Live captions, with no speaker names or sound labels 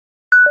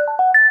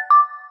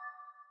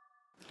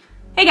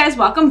Hey guys,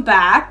 welcome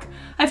back.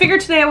 I figured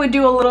today I would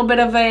do a little bit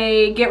of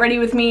a get ready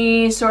with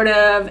me sort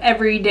of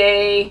every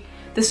day.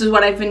 This is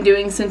what I've been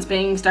doing since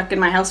being stuck in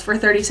my house for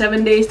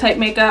 37 days type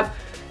makeup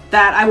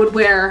that I would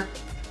wear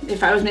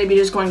if I was maybe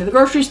just going to the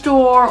grocery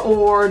store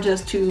or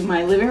just to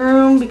my living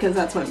room, because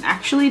that's what I'm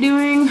actually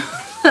doing.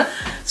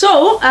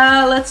 So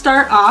let's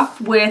start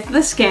off with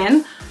the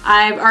skin.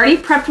 I've already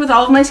prepped with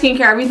all of my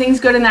skincare. Everything's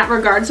good in that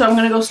regard, so I'm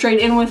going to go straight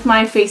in with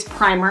my face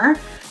primer.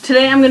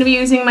 Today I'm going to be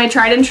using my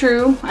tried and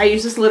true, I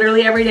use this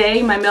literally every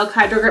day, my Milk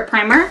Hydro Grip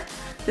Primer.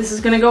 This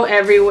is going to go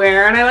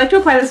everywhere, and I like to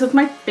apply this with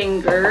my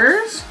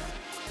fingers.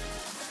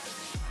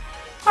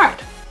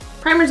 Alright,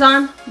 primer's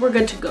on, we're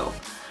good to go.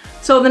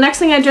 So the next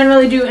thing I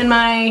generally do in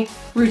my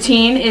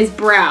routine is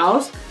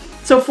brows.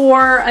 So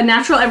for a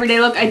natural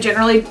everyday look, I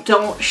generally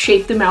don't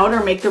shape them out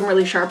or make them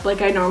really sharp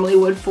like I normally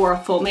would for a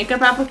full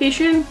makeup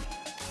application.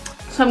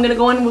 So I'm going to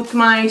go in with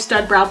my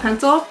stud brow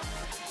pencil.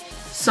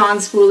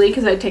 Sans spoolie,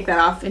 because I take that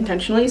off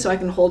intentionally so I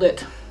can hold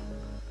it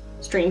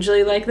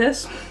strangely like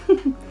this.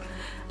 And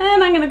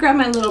I'm going to grab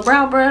my little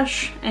brow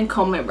brush and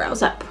comb my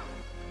brows up.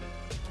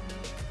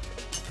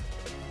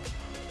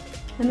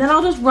 And then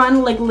I'll just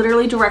run like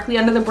literally directly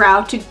under the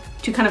brow to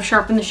kind of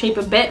sharpen the shape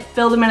a bit,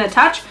 fill them in a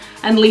touch,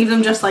 and leave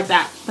them just like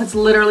that. That's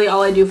literally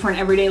all I do for an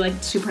everyday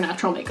like super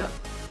natural makeup.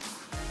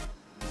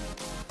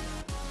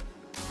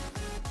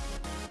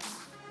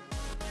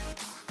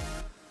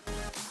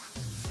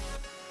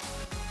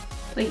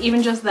 Like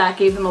even just that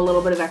gave them a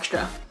little bit of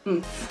extra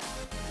oomph.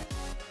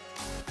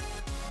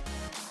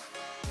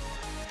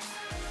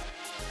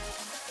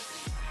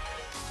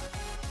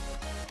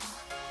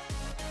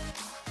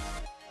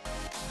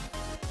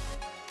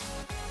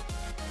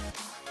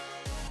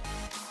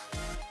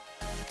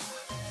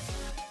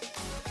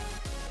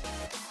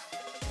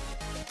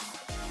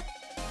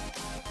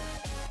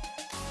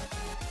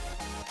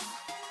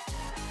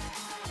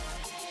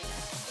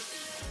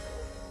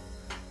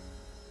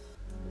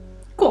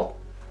 Cool.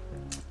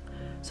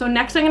 So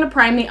next I'm going to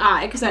prime the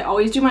eye, because I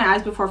always do my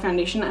eyes before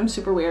foundation. I'm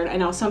super weird. I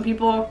know some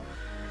people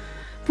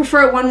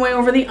prefer it one way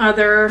over the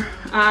other.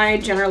 I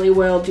generally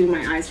will do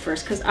my eyes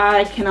first because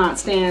I cannot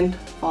stand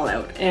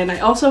fallout. And I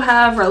also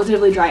have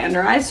relatively dry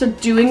under eyes, so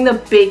doing the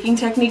baking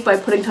technique by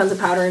putting tons of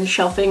powder and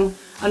shelfing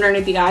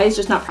underneath the eye is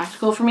just not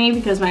practical for me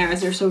because my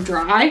eyes are so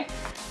dry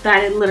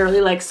that it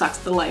literally like sucks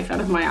the life out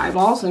of my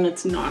eyeballs and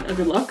it's not a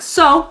good look.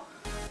 So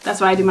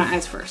that's why I do my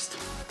eyes first.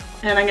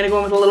 And I'm going to go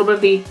in with a little bit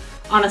of the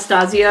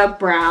Anastasia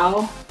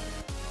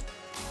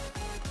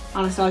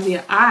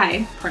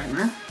eye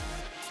primer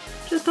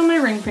just on my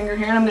ring finger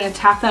here, and I'm going to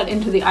tap that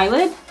into the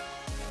eyelid.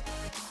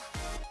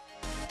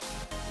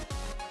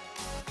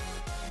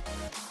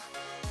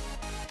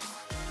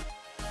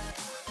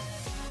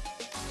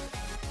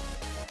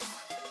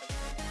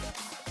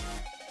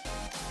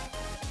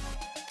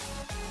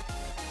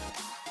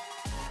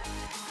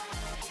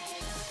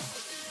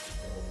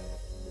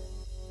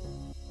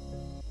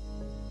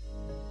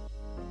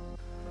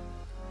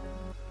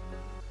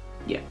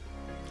 Yeah,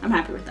 I'm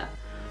happy with that.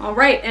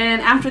 Alright,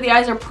 and after the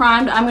eyes are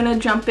primed, I'm going to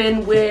jump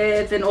in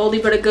with an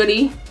oldie but a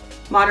goodie,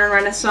 Modern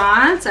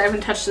Renaissance. I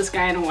haven't touched this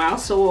guy in a while,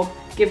 so we'll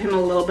give him a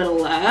little bit of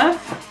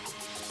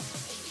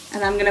love.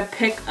 And I'm going to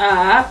pick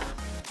up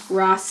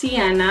Raw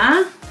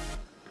Sienna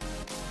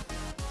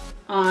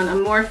on a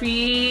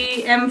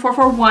Morphe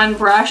M441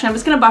 brush. I'm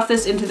just going to buff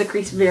this into the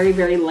crease very,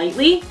 very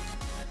lightly.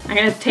 I'm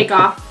going to take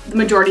off the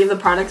majority of the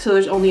product so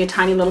there's only a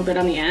tiny little bit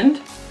on the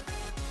end.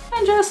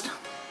 And just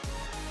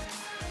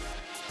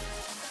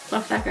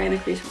buff that guy in the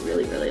crease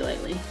really, really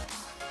lightly.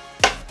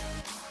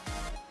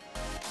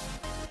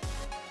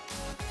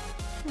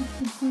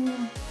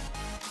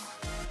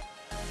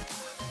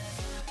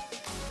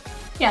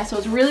 Yeah, so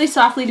it's really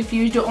softly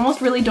diffused. You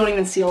almost really don't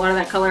even see a lot of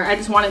that color. I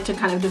just want it to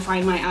kind of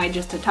define my eye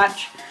just a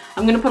touch.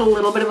 I'm going to put a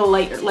little bit of a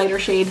lighter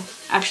shade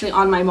actually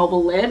on my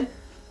mobile lid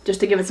just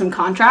to give it some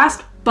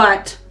contrast.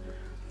 But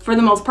for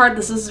the most part,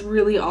 this is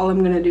really all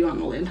I'm going to do on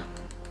the lid.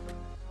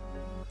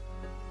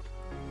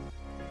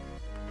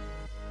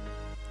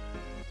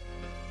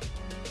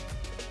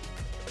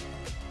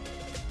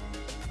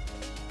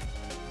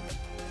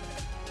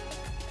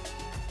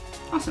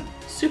 Awesome.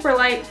 Super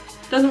light.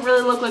 Doesn't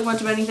really look like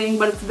much of anything,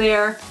 but it's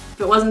there.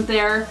 If it wasn't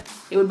there,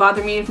 it would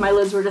bother me if my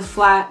lids were just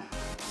flat.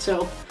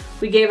 So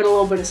we gave it a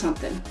little bit of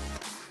something.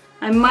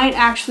 I might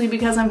actually,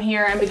 because I'm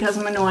here and because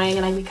I'm annoying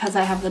and because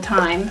I have the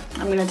time,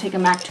 I'm going to take a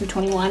MAC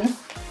 221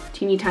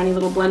 teeny tiny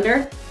little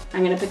blender.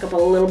 I'm going to pick up a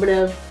little bit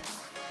of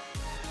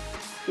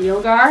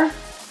Real Gar.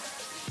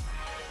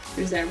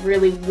 There's that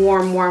really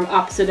warm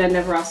opposite end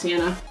of Raw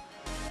Sienna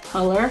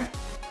color.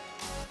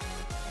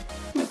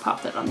 Let me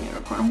pop that on the other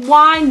corner.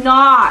 Why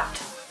not?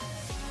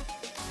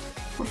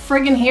 We're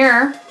friggin'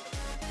 here.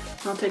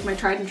 I'll take my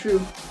tried and true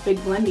Big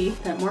Blendy,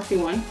 that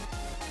Morphe one.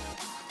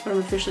 But I'm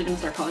officially gonna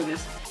start calling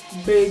this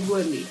Big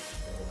Blendy.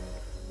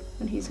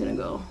 And he's gonna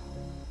go.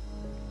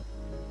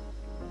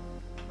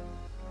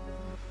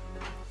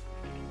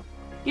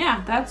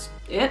 Yeah, that's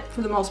it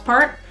for the most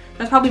part.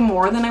 That's probably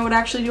more than I would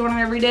actually do on an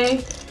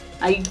everyday.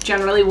 I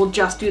generally will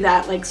just do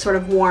that like sort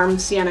of warm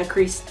sienna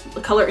crease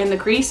color in the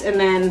crease, and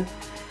then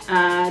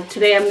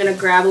today I'm gonna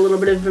grab a little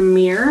bit of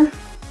Vermeer.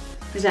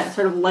 There's that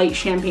sort of light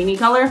champagne-y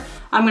color.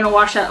 I'm gonna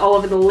wash that all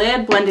over the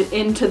lid, blend it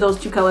into those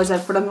two colors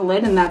I've put on the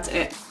lid, and that's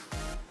it.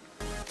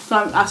 So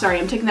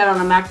I'm taking that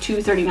on a MAC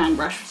 239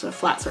 brush, so a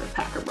flat sort of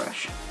packer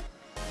brush.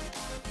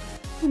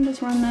 And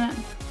just run that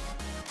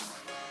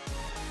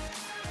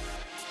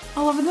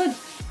all over the lid.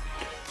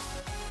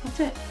 That's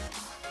it.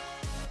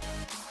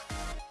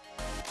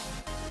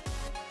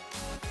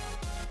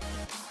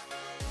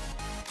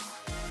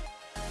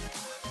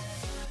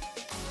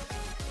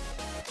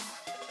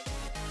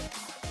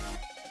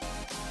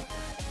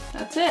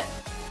 That's it.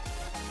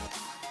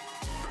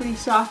 Pretty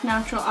soft,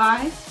 natural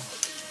eye.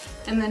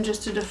 And then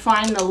just to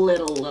define the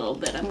lid a little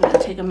bit, I'm going to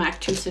take a MAC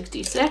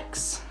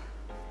 266,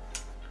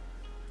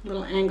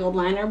 little angled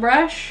liner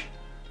brush,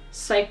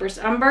 Cypress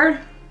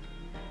Umber,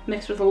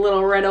 mixed with a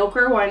little red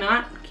ochre, why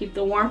not? Keep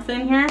the warmth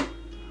in here.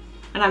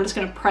 And I'm just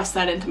going to press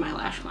that into my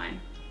lash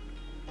line.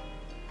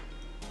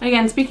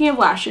 Again, speaking of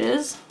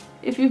lashes,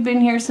 if you've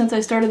been here since I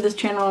started this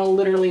channel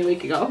literally a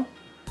week ago,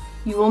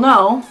 you will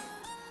know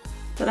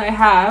that I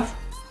have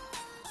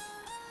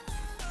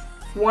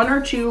 1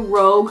 or 2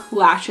 rogue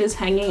lashes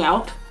hanging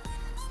out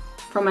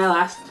from my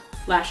last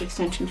lash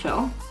extension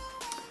fill.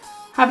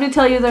 Happy to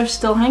tell you they're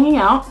still hanging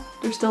out.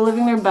 They're still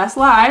living their best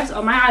lives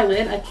on my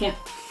eyelid. I can't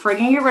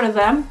friggin' get rid of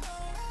them.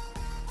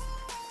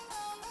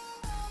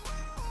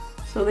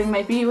 So they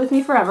might be with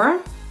me forever,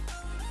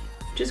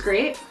 which is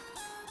great.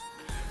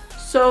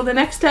 So the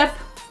next step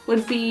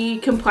would be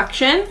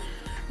complexion.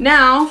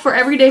 Now for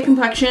everyday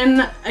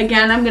complexion,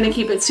 again, I'm gonna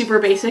keep it super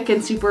basic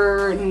and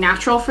super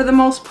natural for the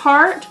most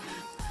part.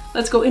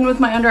 Let's go in with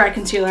my under eye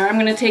concealer. I'm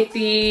gonna take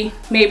the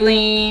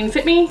Maybelline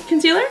Fit Me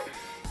concealer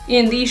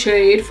in the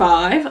shade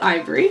 5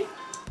 Ivory.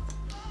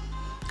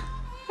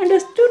 And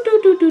just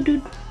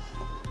do.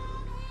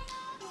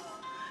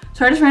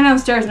 So I just ran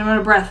downstairs and I'm out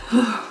of breath.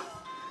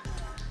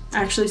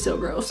 Actually so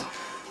gross.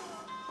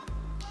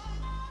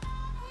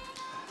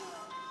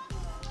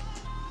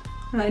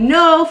 And I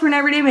know for an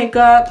everyday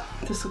makeup,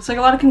 this looks like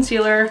a lot of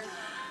concealer,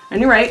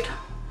 and you're right.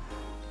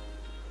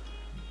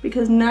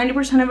 Because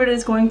 90% of it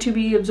is going to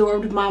be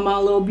absorbed by my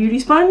little beauty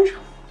sponge.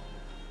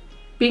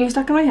 Being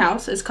stuck in my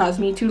house has caused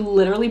me to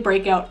literally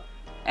break out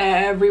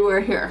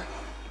everywhere here.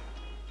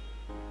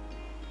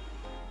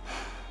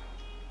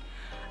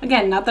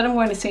 Again, not that I'm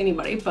going to say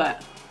anybody,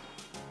 but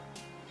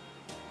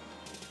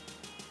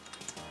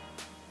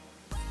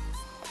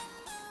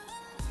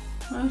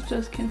let's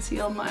just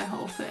conceal my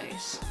whole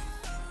face.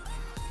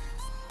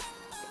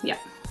 Yeah,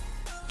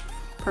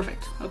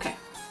 perfect, okay.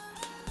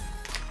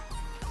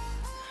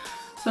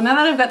 So now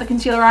that I've got the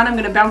concealer on, I'm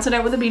going to bounce it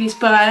out with a beauty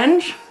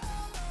sponge.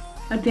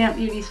 A damp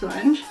beauty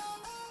sponge.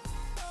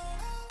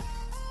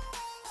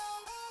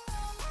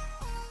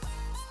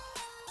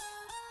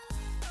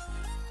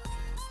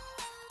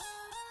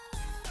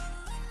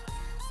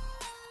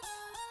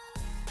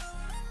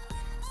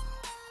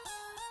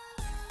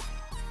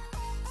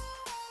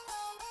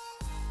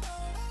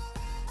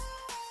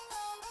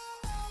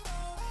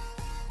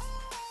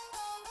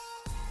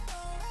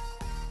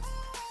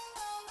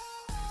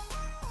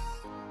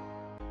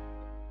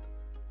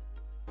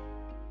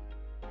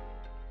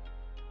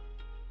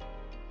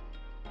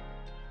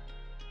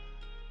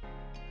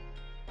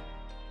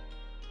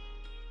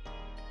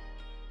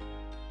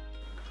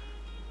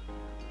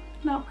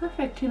 Not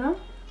perfect, you know?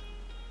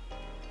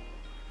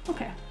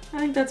 Okay, I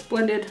think that's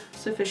blended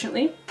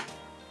sufficiently.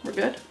 We're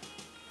good.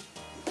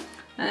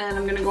 And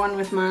I'm gonna go on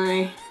with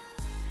my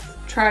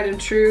tried and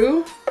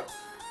true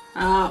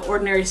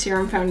Ordinary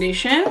Serum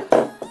foundation.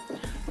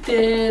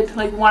 Did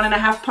like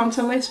 1.5 pumps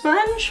on my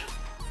sponge.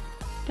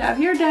 Dab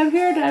here, dab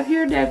here, dab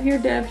here, dab here,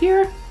 dab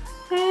here,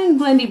 and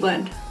blendy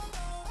blend.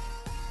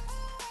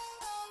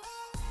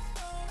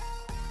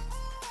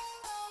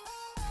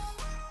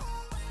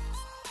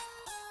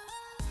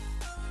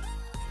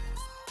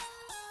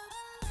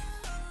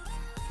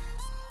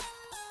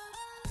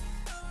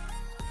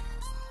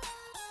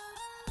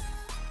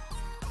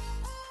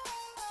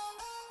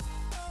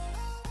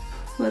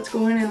 Let's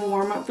go in and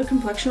warm up the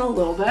complexion a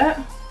little bit.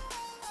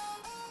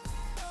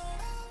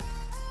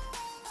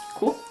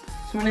 Cool.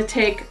 So I'm going to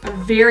take a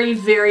very,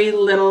 very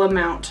little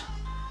amount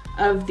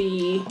of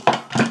the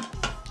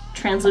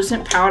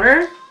translucent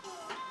powder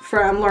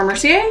from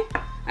Mercier,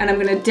 and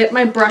I'm going to dip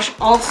my brush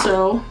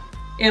also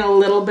in a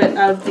little bit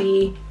of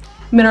the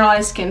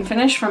Mineralize Skin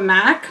Finish from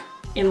MAC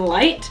in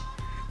light,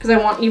 because I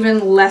want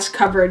even less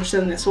coverage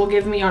than this will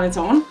give me on its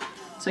own.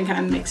 So I'm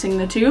kind of mixing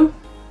the two.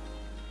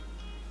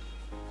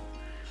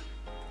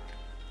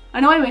 I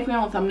know I make my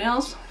own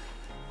thumbnails,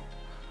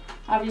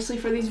 obviously,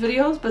 for these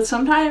videos, but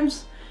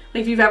sometimes,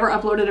 like if you've ever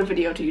uploaded a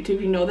video to YouTube,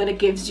 you know that it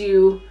gives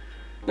you,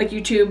 like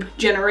YouTube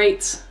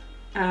generates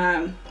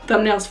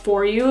thumbnails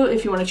for you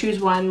if you want to choose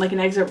one, like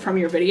an excerpt from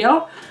your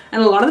video.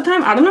 And a lot of the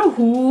time, I don't know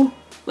who,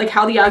 like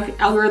how the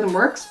algorithm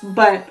works,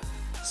 but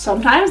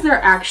sometimes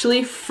they're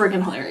actually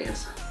friggin'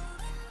 hilarious.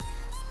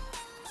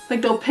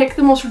 Like they'll pick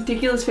the most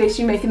ridiculous face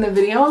you make in the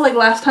video. Like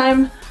last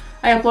time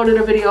I uploaded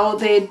a video.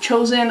 They had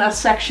chosen a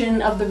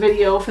section of the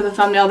video for the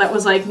thumbnail that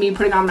was like me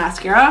putting on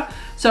mascara.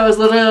 So it was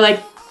literally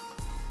like,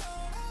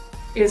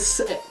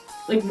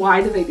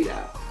 why did they do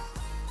that?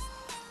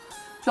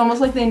 It's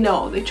almost like they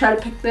know. They try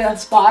to pick the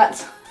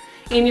spots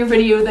in your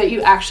video that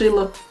you actually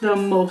look the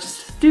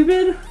most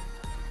stupid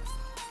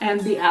and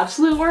the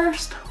absolute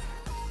worst.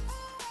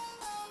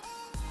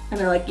 And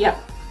they're like, yep,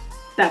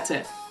 that's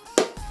it.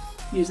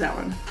 Use that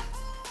one.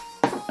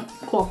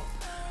 Cool.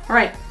 All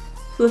right,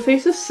 so the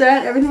face is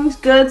set, everything's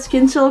good,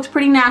 skin still looks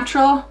pretty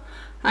natural.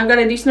 I've got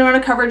a decent amount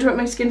of coverage, but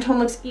my skin tone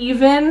looks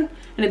even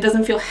and it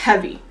doesn't feel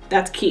heavy.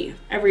 That's key.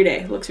 Every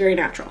day, looks very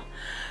natural.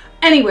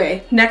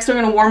 Anyway, next I'm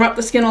gonna warm up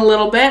the skin a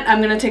little bit.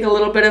 I'm gonna take a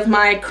little bit of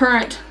my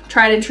current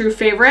tried and true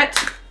favorite,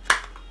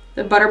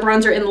 the Butter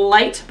Bronzer in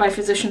Light by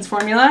Physicians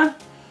Formula.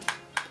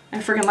 I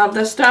freaking love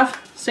this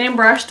stuff. Same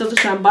brush, still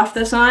just gonna buff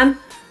this on.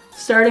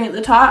 Starting at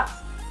the top.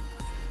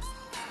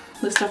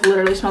 This stuff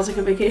literally smells like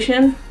a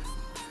vacation.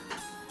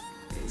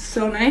 It's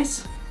so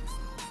nice.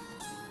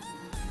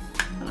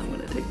 And I'm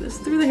gonna take this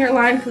through the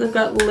hairline because I've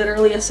got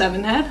literally a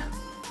 7 head.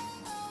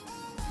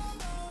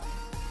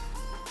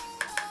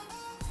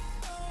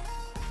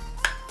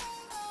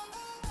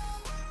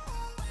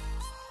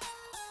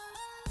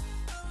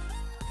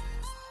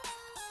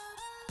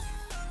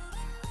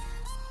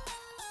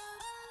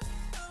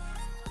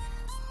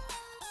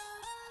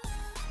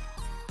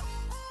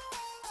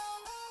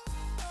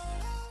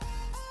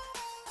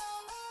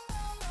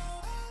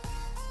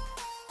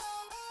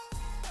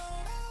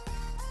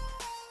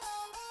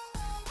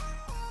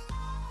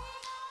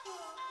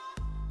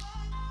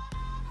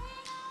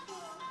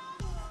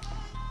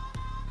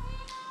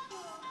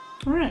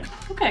 Alright,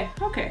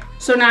 okay.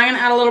 So now I'm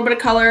gonna add a little bit of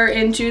color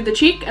into the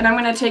cheek, and I'm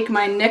gonna take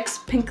my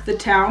NYX Pink the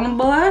Town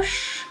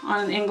blush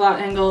on an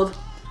inglot angled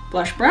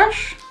blush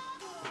brush.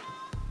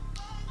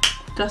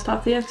 Dust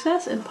off the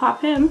excess and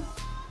pop him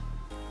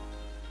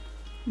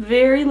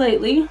very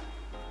lightly.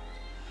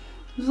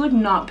 This is like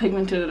not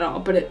pigmented at all,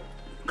 but it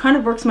kind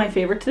of works my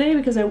favor today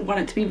because I want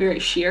it to be very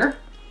sheer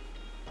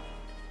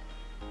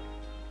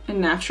and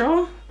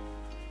natural.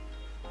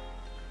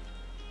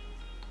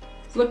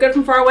 Does it look good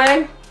from far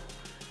away?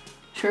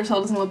 Sure as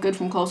hell doesn't look good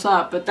from close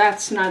up, but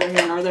that's neither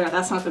here nor there.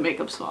 That's not the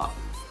makeup's fault.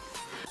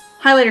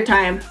 Highlighter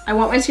time. I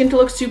want my skin to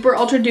look super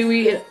ultra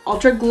dewy and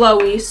ultra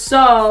glowy,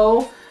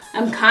 so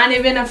I'm kind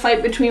of in a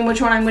fight between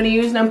which one I'm going to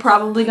use, and I'm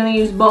probably going to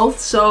use both,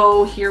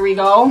 so here we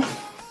go.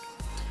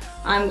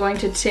 I'm going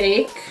to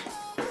take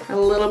a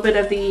little bit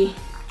of the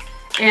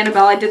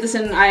Annabelle.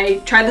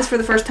 I tried this for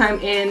the first time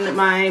in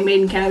my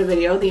Made in Canada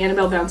video, the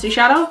Annabelle Bouncy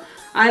Shadow.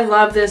 I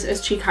love this as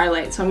cheek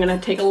highlight, so I'm going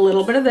to take a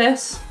little bit of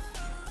this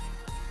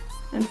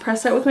and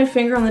press that with my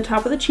finger on the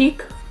top of the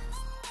cheek.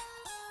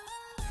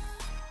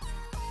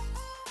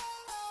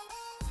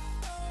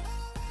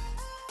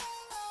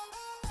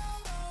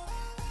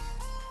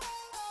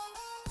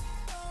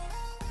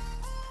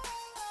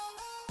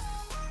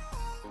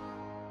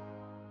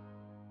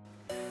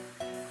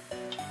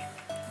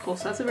 Cool,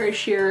 so that's a very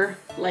sheer,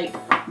 light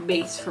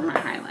base for my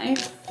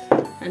highlight.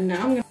 And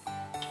now I'm gonna...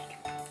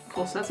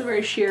 Cool, so that's a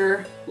very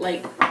sheer,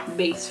 light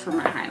base for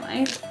my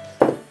highlight.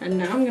 And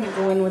now I'm gonna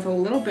go in with a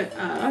little bit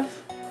of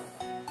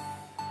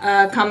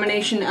a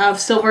combination of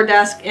Silver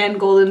Dusk and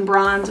Golden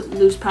Bronze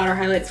loose powder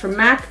highlights from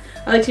MAC.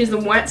 I like to use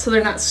them wet so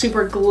they're not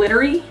super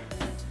glittery.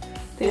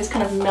 They just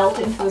kind of melt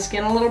into the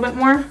skin a little bit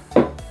more.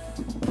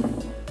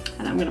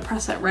 And I'm gonna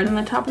press that right on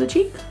the top of the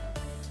cheek.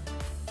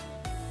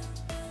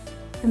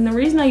 And the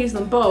reason I use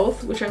them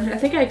both, which I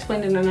think I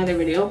explained in another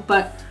video,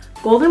 but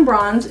Golden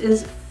Bronze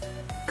is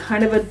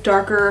kind of a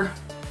darker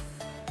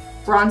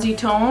bronzy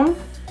tone,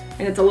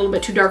 and it's a little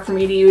bit too dark for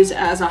me to use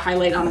as a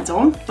highlight on its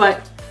own,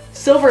 but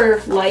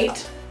Silver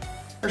Light,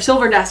 or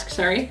Silver Dusk,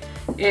 sorry,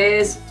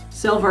 is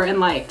silver and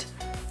light.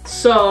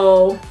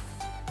 So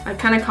I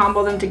kind of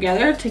combo them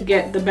together to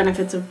get the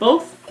benefits of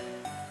both,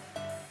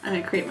 and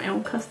I create my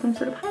own custom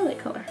sort of highlight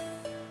color.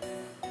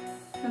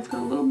 It's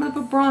got a little bit of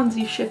a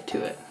bronzy shift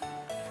to it.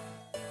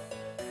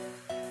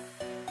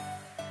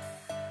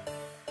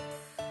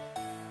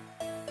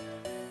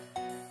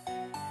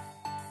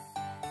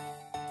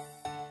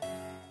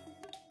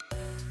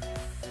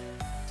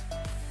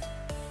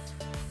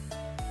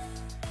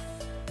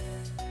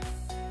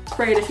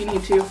 Spray it if you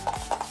need to.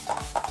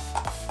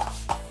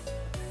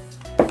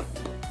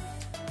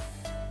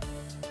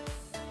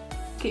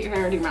 Get your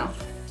hair out of your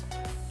mouth.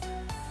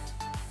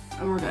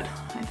 And we're good,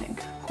 I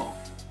think. Cool.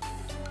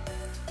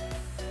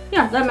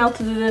 Yeah, that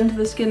melted it into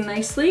the skin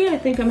nicely. I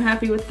think I'm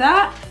happy with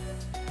that.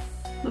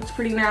 Looks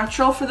pretty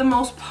natural for the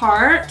most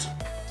part.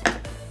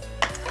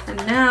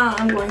 And now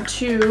I'm going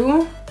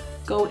to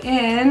go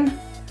in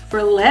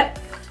for lip.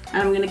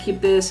 And I'm gonna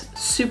keep this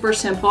super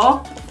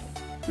simple.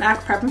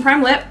 MAC Prep and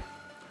Prime Lip.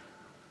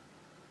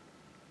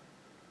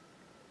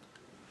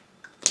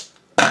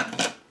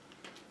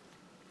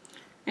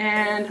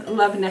 And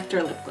Love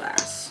Nectar lip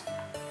glass.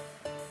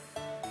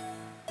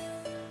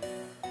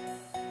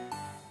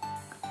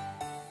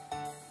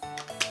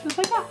 Just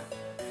like that.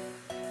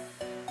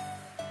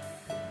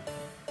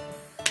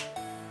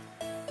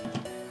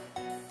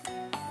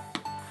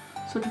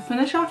 So to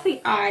finish off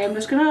the eye, I'm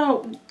just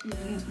gonna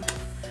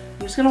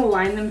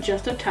line them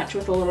just a touch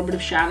with a little bit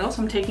of shadow.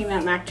 So I'm taking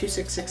that MAC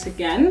 266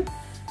 again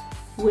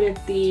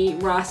with the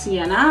Raw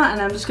Sienna,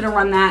 and I'm just gonna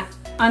run that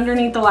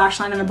underneath the lash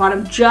line on the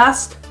bottom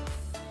just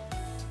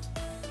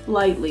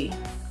lightly.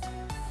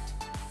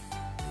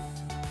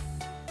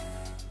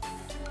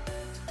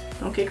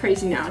 Don't get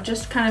crazy now. It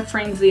just kind of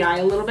frames the eye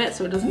a little bit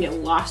so it doesn't get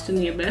lost in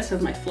the abyss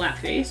of my flat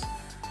face.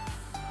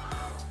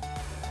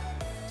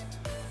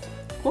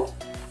 Cool.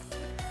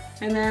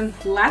 And then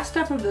last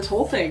step of this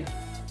whole thing,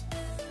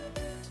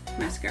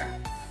 mascara.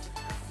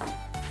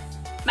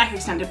 MAC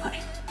Extended Play.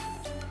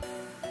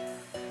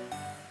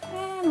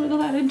 And wiggle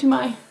that into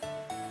my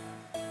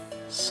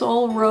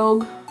Sol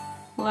Rogue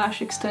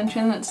lash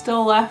extension that's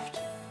still left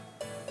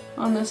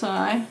on this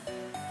eye.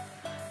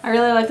 I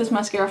really like this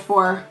mascara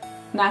for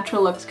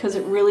natural looks because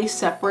it really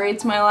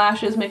separates my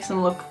lashes, makes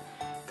them look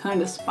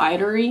kind of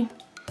spidery.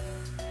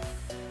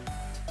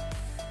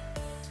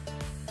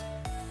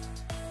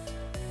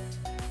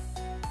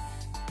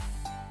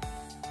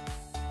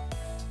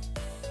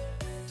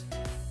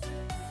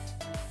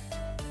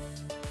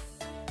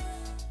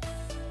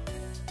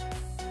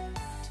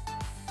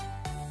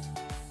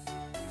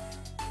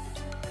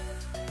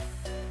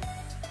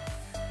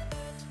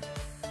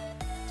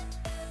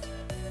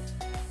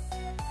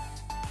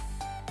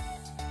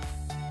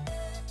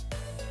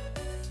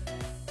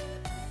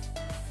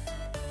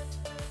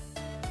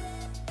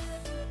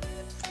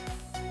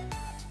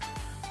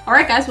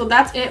 Alright guys, well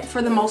that's it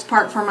for the most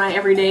part for my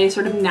everyday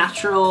sort of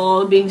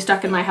natural being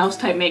stuck in my house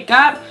type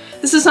makeup.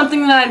 This is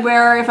something that I'd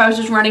wear if I was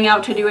just running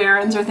out to do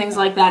errands or things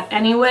like that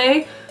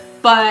anyway,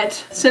 but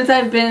since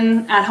I've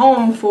been at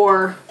home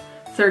for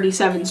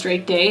 37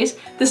 straight days,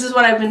 this is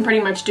what I've been pretty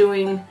much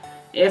doing.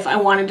 If I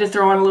wanted to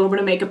throw on a little bit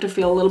of makeup to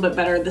feel a little bit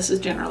better, this is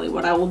generally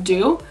what I will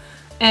do.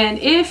 And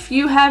if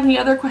you have any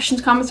other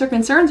questions, comments, or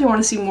concerns, you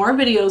want to see more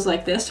videos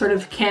like this, sort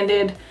of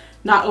candid,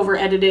 not over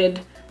edited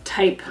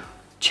type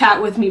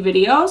chat with me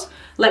videos,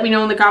 let me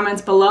know in the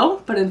comments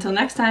below. But until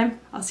next time,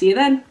 I'll see you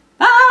then.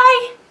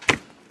 Bye!